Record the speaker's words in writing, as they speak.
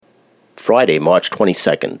Friday, March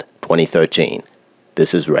 22nd, 2013.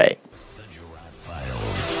 This is Ray. The Girard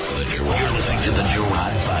Files. You're listening to the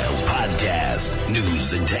Girard Files podcast.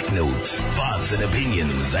 News and tech notes, thoughts and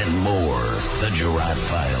opinions, and more. The Girard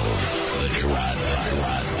Files. The Girard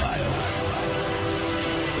Files.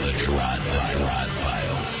 The Girard Files.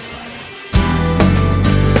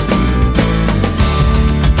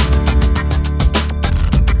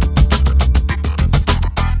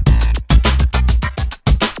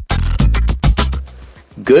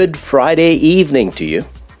 Good Friday evening to you.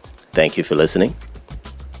 Thank you for listening.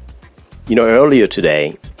 Earlier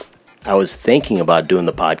today, I was thinking about doing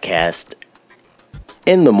the podcast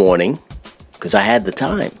in the morning because I had the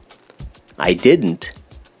time. I didn't,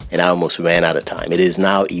 and I almost ran out of time. It is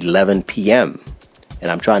now 11 p.m., and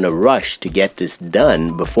I'm trying to rush to get this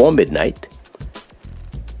done before midnight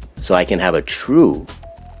so I can have a true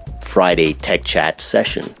Friday Tech Chat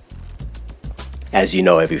session. As you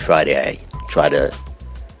know, every Friday I try to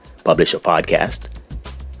publish a podcast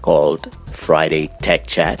called Friday Tech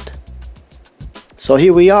Chat. So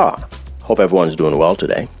here we are. Hope everyone's doing well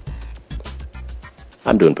today.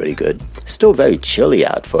 I'm doing pretty good. Still very chilly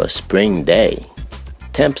out for a spring day.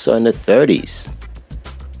 Temps are in the 30s.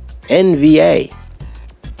 NVA.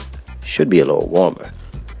 Should be a little warmer.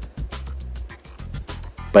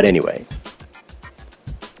 But anyway.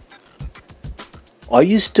 Are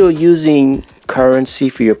you still using currency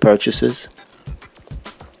for your purchases?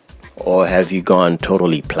 Or have you gone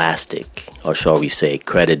totally plastic, or shall we say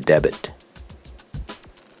credit debit?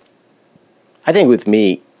 I think with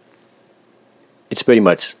me, it's pretty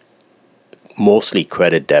much mostly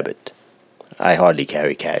credit debit. I hardly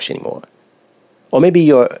carry cash anymore. Or maybe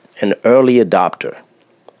you're an early adopter.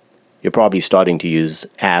 You're probably starting to use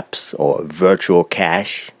apps or virtual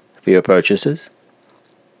cash for your purchases.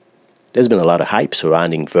 There's been a lot of hype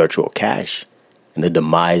surrounding virtual cash and the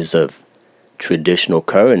demise of traditional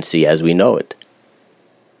currency as we know it.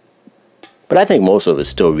 But I think most of us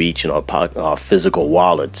still reach in our physical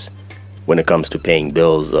wallets when it comes to paying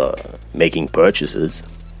bills or making purchases.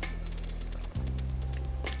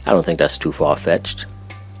 I don't think that's too far-fetched.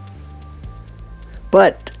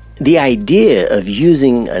 But the idea of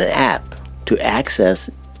using an app to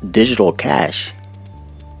access digital cash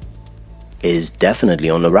is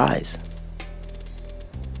definitely on the rise.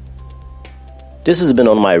 This has been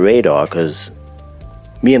on my radar because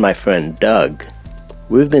me and my friend Doug,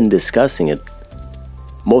 we've been discussing it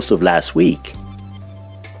most of last week.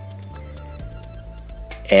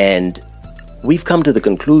 And we've come to the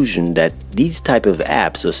conclusion that these type of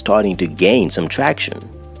apps are starting to gain some traction.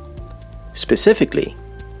 Specifically,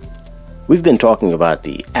 we've been talking about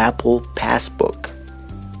the Apple Passbook.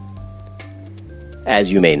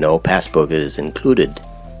 As you may know, Passbook is included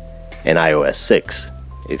in iOS 6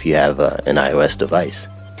 if you have an iOS device.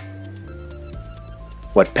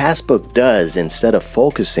 What Passbook does, instead of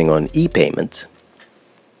focusing on e-payments,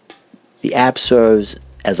 the app serves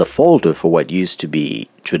as a folder for what used to be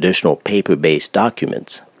traditional paper-based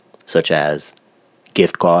documents, such as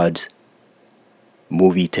gift cards,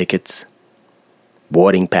 movie tickets,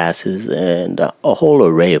 boarding passes, and a whole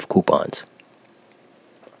array of coupons.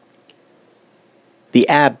 The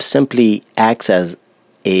app simply acts as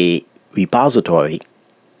a repository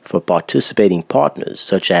for participating partners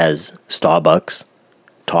such as Starbucks,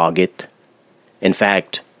 Target. In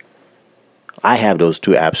fact, I have those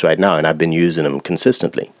two apps right now and I've been using them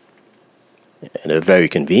consistently. And they're very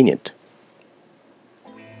convenient.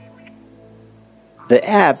 The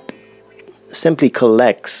app simply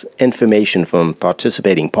collects information from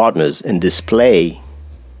participating partners and display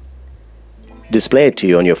it to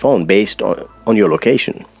you on your phone based on your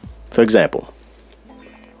location. For example,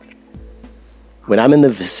 when I'm in the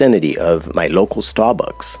vicinity of my local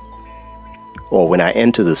Starbucks, or when I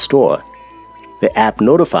enter the store, the app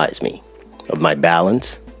notifies me of my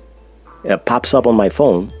balance. It pops up on my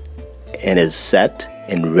phone and is set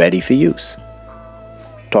and ready for use.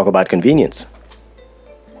 Talk about convenience.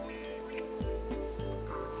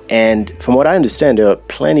 And from what I understand, there are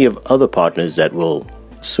plenty of other partners that will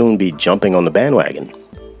soon be jumping on the bandwagon,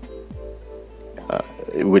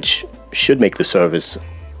 which should make the service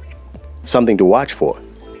something to watch for.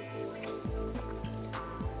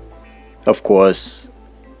 Of course,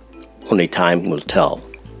 only time will tell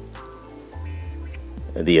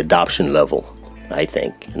the adoption level, I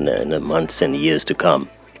think, in the months and years to come.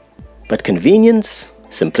 But convenience,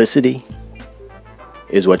 simplicity,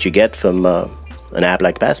 is what you get from an app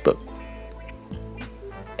like Passbook.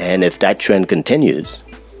 And if that trend continues,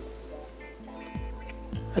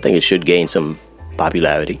 I think it should gain some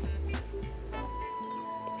popularity.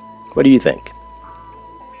 What do you think?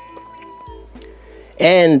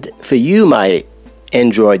 And for you, my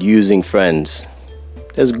Android using friends,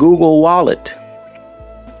 there's Google Wallet.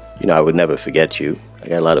 You know, I would never forget you. I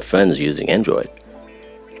got a lot of friends using Android.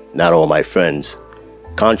 Not all my friends,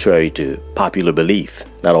 contrary to popular belief,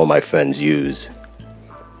 not all my friends use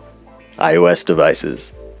iOS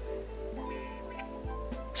devices.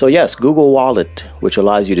 So yes, Google Wallet, which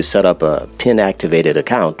allows you to set up a PIN-activated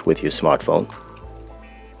account with your smartphone,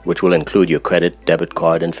 which will include your credit, debit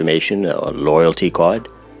card information, or loyalty card.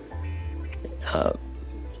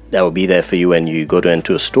 That will be there for you when you go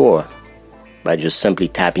into a store by just simply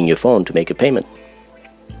tapping your phone to make a payment.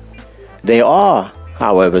 There are,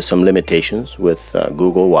 however, some limitations with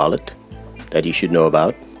Google Wallet that you should know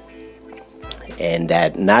about, and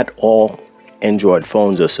that not all Android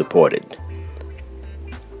phones are supported.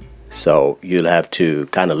 So you'll have to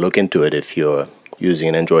kind of look into it if you're using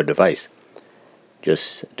an Android device.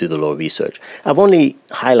 Just do the little research. I've only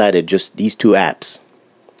highlighted just these two apps,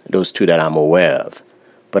 those two that I'm aware of,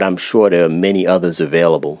 but I'm sure there are many others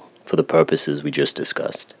available for the purposes we just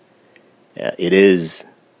discussed. It is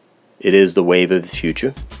the wave of the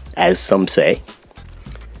future, as some say,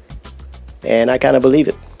 and I kind of believe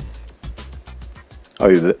it.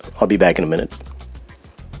 I'll be back in a minute.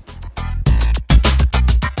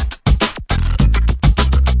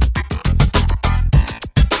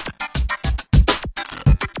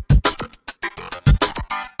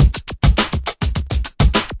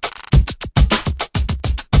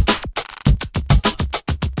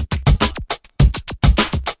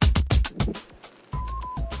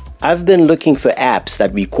 I've been looking for apps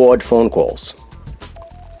that record phone calls.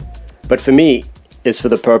 But for me, it's for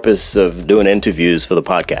the purpose of doing interviews for the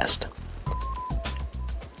podcast.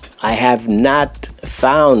 I have not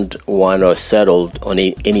found one or settled on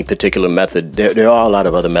any particular method. There are a lot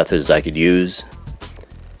of other methods I could use,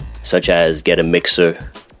 such as get a mixer,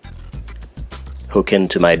 hook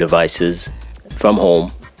into my devices from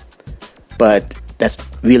home. But that's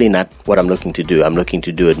really not what I'm looking to do. I'm looking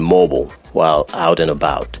to do it mobile while out and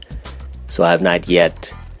about. So I have not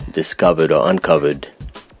yet discovered or uncovered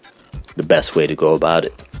the best way to go about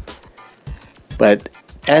it. But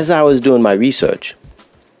as I was doing my research,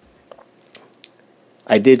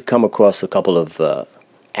 I did come across a couple of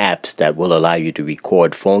apps that will allow you to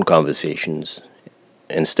record phone conversations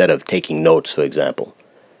instead of taking notes, for example.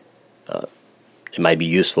 It might be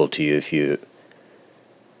useful to you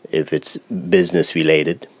if it's business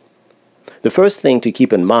related. The first thing to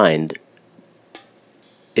keep in mind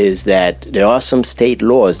is that there are some state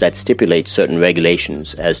laws that stipulate certain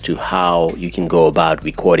regulations as to how you can go about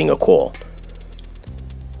recording a call.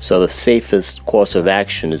 So the safest course of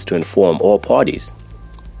action is to inform all parties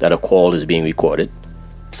that a call is being recorded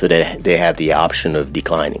so that they have the option of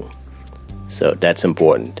declining. So that's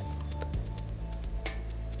important.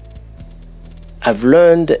 I've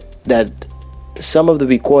learned that some of the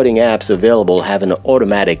recording apps available have an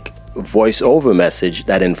automatic voice-over message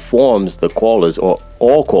that informs the callers or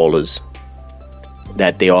all callers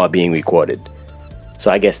that they are being recorded. So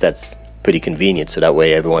I guess that's pretty convenient, so that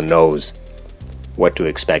way everyone knows what to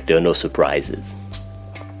expect. There are no surprises.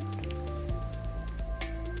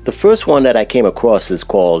 The first one that I came across is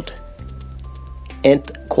called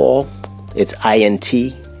IntCall. It's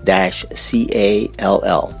INT-CALL.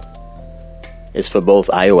 It's for both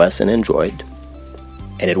iOS and Android,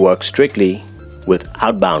 and it works strictly with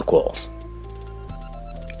outbound calls.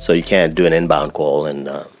 So you can't do an inbound call and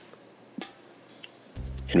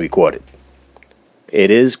record it. It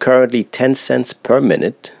is currently 10 cents per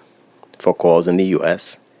minute for calls in the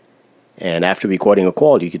US. And after recording a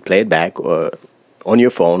call, you could play it back or on your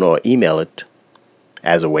phone or email it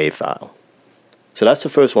as a WAV file. So that's the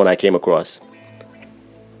first one I came across.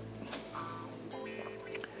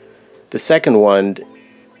 The second one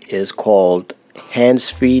is called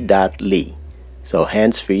handsfree.ly. So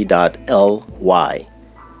handsfree.ly.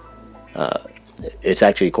 It's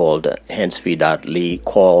actually called handsfree.ly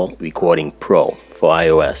Call Recording Pro for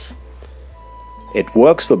iOS. It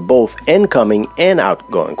works for both incoming and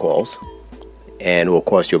outgoing calls and will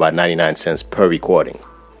cost you about 99 cents per recording.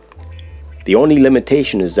 The only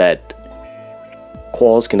limitation is that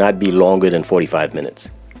calls cannot be longer than 45 minutes.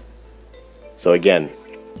 So again,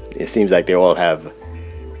 it seems like they all have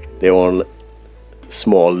their own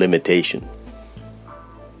small limitation.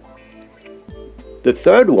 The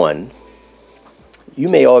third one you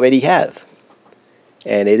may already have,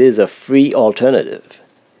 and it is a free alternative.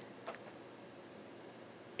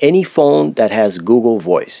 Any phone that has Google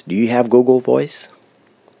Voice. Do you have Google Voice?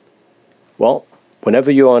 Well, whenever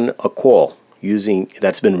you're on a call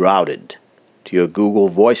that's been routed to your Google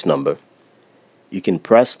Voice number, you can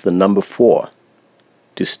press the number 4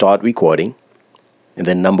 to start recording, and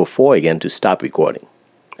then number 4 again to stop recording.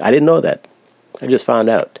 I didn't know that. I just found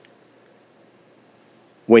out.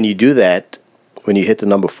 When you do that, when you hit the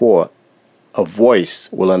number 4, a voice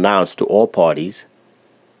will announce to all parties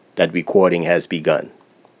that recording has begun.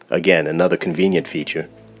 Again, another convenient feature.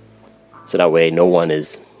 So that way no one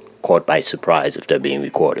is caught by surprise if they're being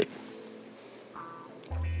recorded.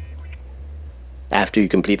 After you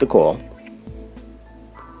complete the call,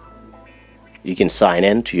 you can sign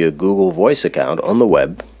in to your Google Voice account on the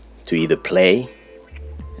web to either play,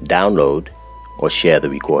 download, or share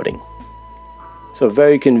the recording. So a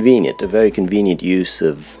very convenient use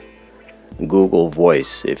of Google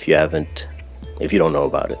Voice if you don't know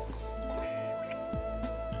about it.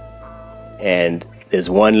 And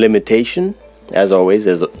there's one limitation, as always,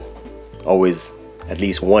 there's always at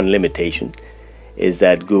least one limitation, is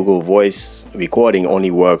that Google Voice recording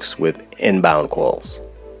only works with inbound calls.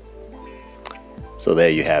 So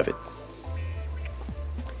there you have it.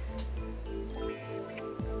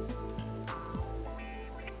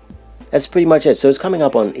 That's pretty much it. So it's coming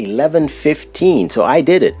up on 11:15. So I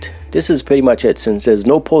did it. This is pretty much it. Since there's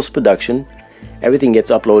no post-production, everything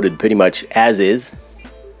gets uploaded pretty much as is,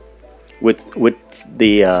 with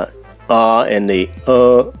the and the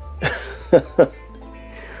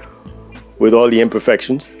with all the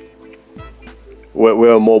imperfections.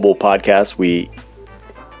 We're a mobile podcast. We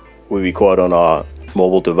record on our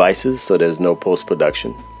mobile devices, so there's no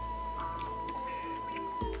post-production.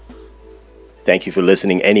 Thank you for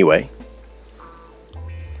listening anyway.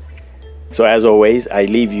 So as always, I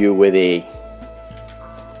leave you with a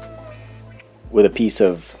piece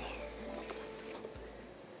of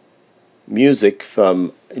music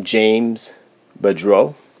from James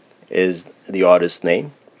Boudreau, is the artist's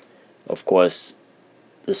name. Of course,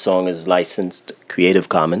 the song is licensed Creative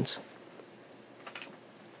Commons.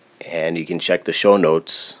 And you can check the show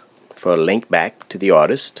notes for a link back to the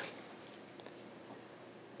artist.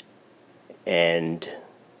 And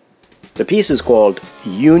the piece is called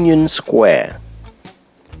Union Square.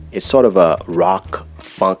 It's sort of a rock,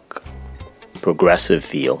 funk, progressive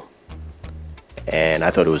feel. And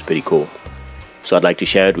I thought it was pretty cool. So I'd like to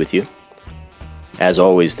share it with you. As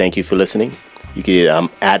always, thank you for listening. You can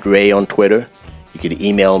at Ray on Twitter. You can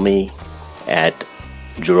email me at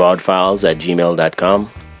gerardfiles@gmail.com.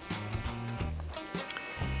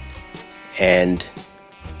 And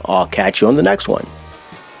I'll catch you on the next one.